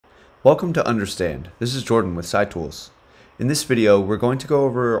Welcome to Understand. This is Jordan with SciTools. In this video, we're going to go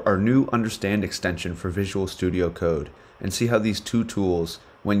over our new Understand extension for Visual Studio Code and see how these two tools,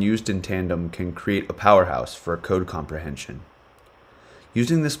 when used in tandem, can create a powerhouse for code comprehension.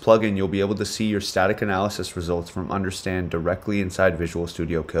 Using this plugin, you'll be able to see your static analysis results from Understand directly inside Visual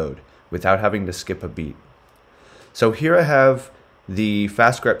Studio Code without having to skip a beat. So here I have the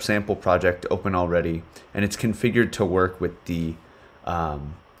FastGrep sample project open already, and it's configured to work with the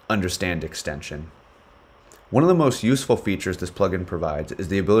Understand extension. One of the most useful features this plugin provides is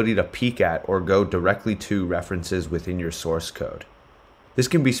the ability to peek at or go directly to references within your source code. This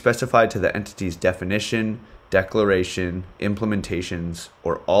can be specified to the entity's definition, declaration, implementations,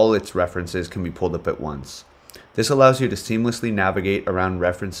 or all its references can be pulled up at once. This allows you to seamlessly navigate around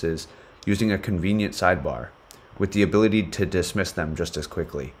references using a convenient sidebar, with the ability to dismiss them just as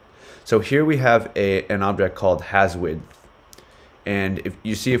quickly. So here we have an object called hasWidth. And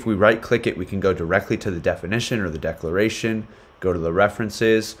if we right click it, we can go directly to the definition or the declaration, go to the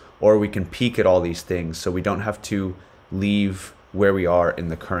references, or we can peek at all these things so we don't have to leave where we are in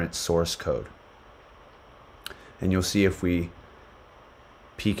the current source code. And you'll see if we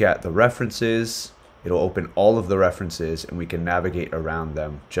peek at the references, it'll open all of the references and we can navigate around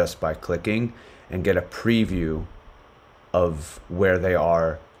them just by clicking and get a preview of where they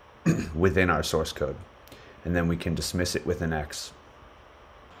are within our source code. And then we can dismiss it with an X.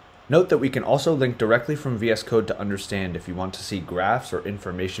 Note that we can also link directly from VS Code to Understand if you want to see graphs or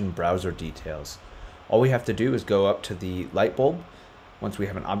information browser details. All we have to do is go up to the light bulb once we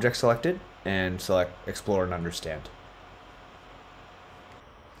have an object selected and select Explore and Understand.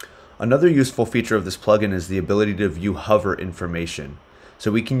 Another useful feature of this plugin is the ability to view hover information. So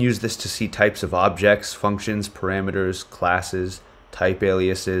we can use this to see types of objects, functions, parameters, classes, type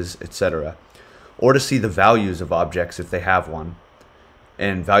aliases, etc. Or to see the values of objects if they have one,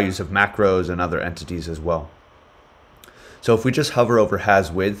 and values of macros and other entities as well. So if we just hover over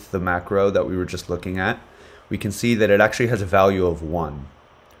hasWidth, the macro that we were just looking at, we can see that it actually has a value of 1,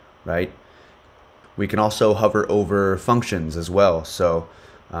 right? We can also hover over functions as well. So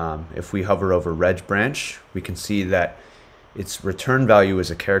if we hover over reg branch, we can see that its return value is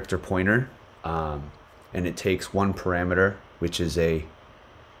a character pointer, and it takes one parameter, which is a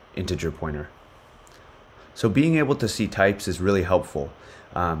integer pointer. So being able to see types is really helpful,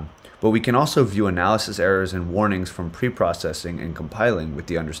 but we can also view analysis errors and warnings from pre-processing and compiling with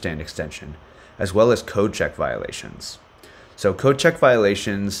the Understand extension, as well as code check violations. So code check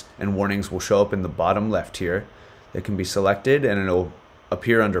violations and warnings will show up in the bottom left here. They can be selected and it'll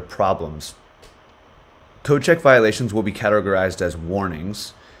appear under problems. Code check violations will be categorized as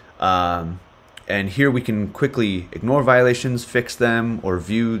warnings, and here we can quickly ignore violations, fix them, or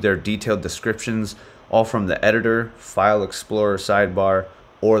view their detailed descriptions all from the editor, file explorer sidebar,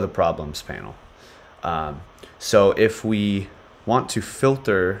 or the problems panel. So if we want to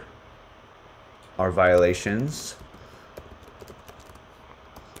filter our violations,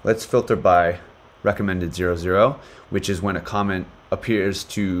 let's filter by recommended 00, which is when a comment appears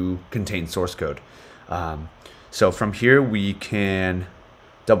to contain source code. So from here we can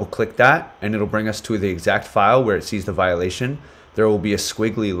double click that and it'll bring us to the exact file where it sees the violation. There will be a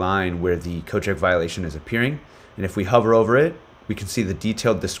squiggly line where the code check violation is appearing, and if we hover over it, we can see the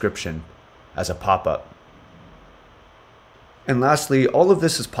detailed description as a pop-up. And lastly, all of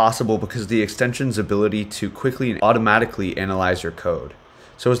this is possible because of the extension's ability to quickly and automatically analyze your code.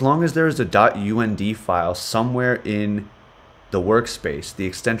 So as long as there is a .und file somewhere in the workspace, the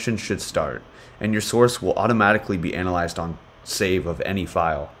extension should start, and your source will automatically be analyzed on save of any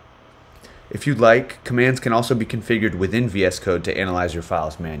file. If you'd like, commands can also be configured within VS Code to analyze your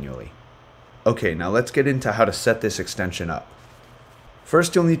files manually. Okay, now let's get into how to set this extension up.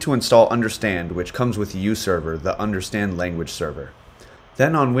 First, you'll need to install Understand, which comes with userver, the Understand language server.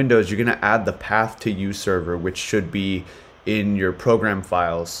 Then on Windows, you're going to add the path to userver, which should be in your program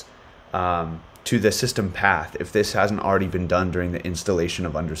files, to the system path if this hasn't already been done during the installation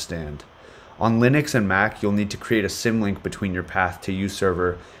of Understand. On Linux and Mac, you'll need to create a symlink between your path to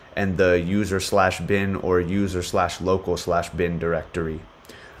userver and the user/bin or user/local/bin directory.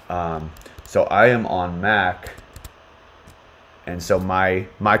 So I am on Mac, and so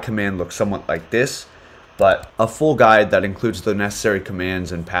my command looks somewhat like this, but a full guide that includes the necessary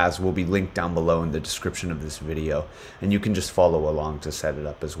commands and paths will be linked down below in the description of this video, and you can just follow along to set it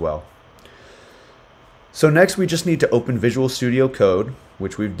up as well. So next we just need to open Visual Studio Code,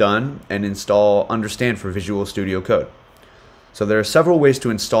 which we've done, and install Understand for Visual Studio Code. So there are several ways to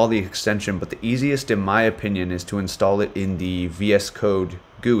install the extension, but the easiest in my opinion is to install it in the VS Code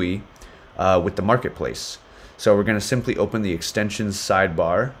GUI with the marketplace. So we're going to simply open the extensions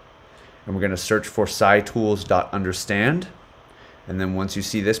sidebar and we're going to search for scitools.understand. And then once you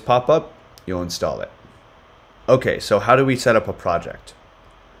see this pop up, you'll install it. Okay, so how do we set up a project?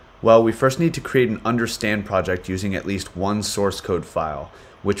 Well, we first need to create an understand project using at least one source code file,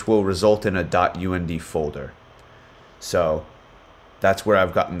 which will result in a .und folder. So that's where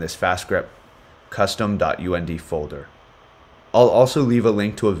I've gotten this FastGrep custom.und folder. I'll also leave a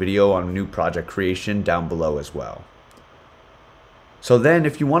link to a video on new project creation down below as well. So then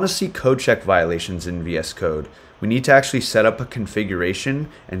if you want to see code check violations in VS Code, we need to actually set up a configuration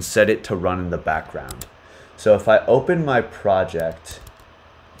and set it to run in the background. So if I open my project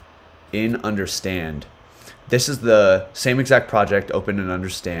in Understand, this is the same exact project open in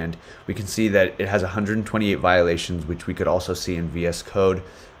Understand. We can see that it has 128 violations, which we could also see in VS Code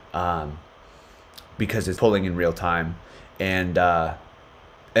because it's pulling in real time.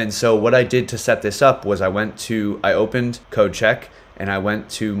 And so what I did to set this up was I opened code check and I went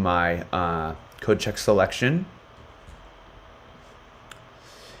to my code check selection.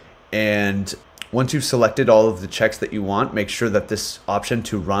 And once you've selected all of the checks that you want, make sure that this option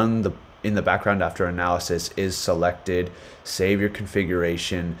to run in the background after analysis is selected. Save your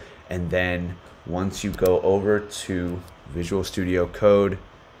configuration, and then once you go over to Visual Studio Code,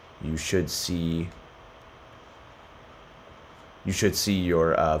 you should see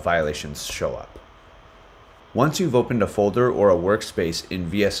your violations show up. Once you've opened a folder or a workspace in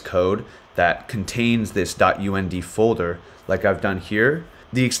VS Code that contains this .und folder, like I've done here,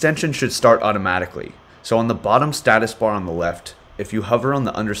 the extension should start automatically. So on the bottom status bar on the left, if you hover on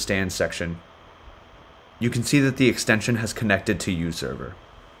the Understand section, you can see that the extension has connected to userver.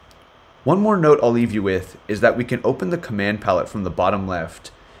 One more note I'll leave you with is that we can open the command palette from the bottom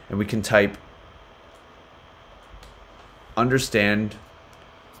left and we can type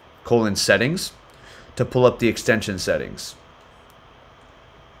understand:settings to pull up the extension settings.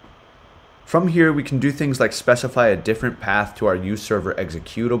 From here, we can do things like specify a different path to our userver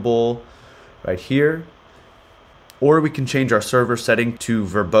executable right here, or we can change our server setting to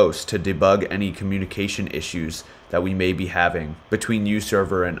verbose to debug any communication issues that we may be having between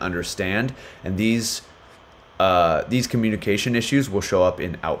userver and Understand, and these communication issues will show up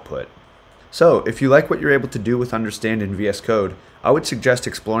in output. So if you like what you're able to do with Understand in VS Code, I would suggest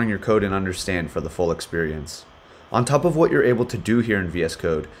exploring your code in Understand for the full experience. On top of what you're able to do here in VS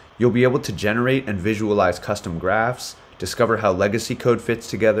Code, you'll be able to generate and visualize custom graphs, discover how legacy code fits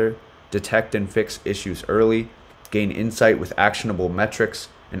together, detect and fix issues early, gain insight with actionable metrics,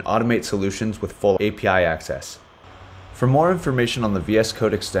 and automate solutions with full API access. For more information on the VS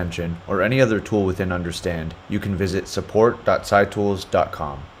Code extension or any other tool within Understand, you can visit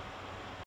support.scitools.com.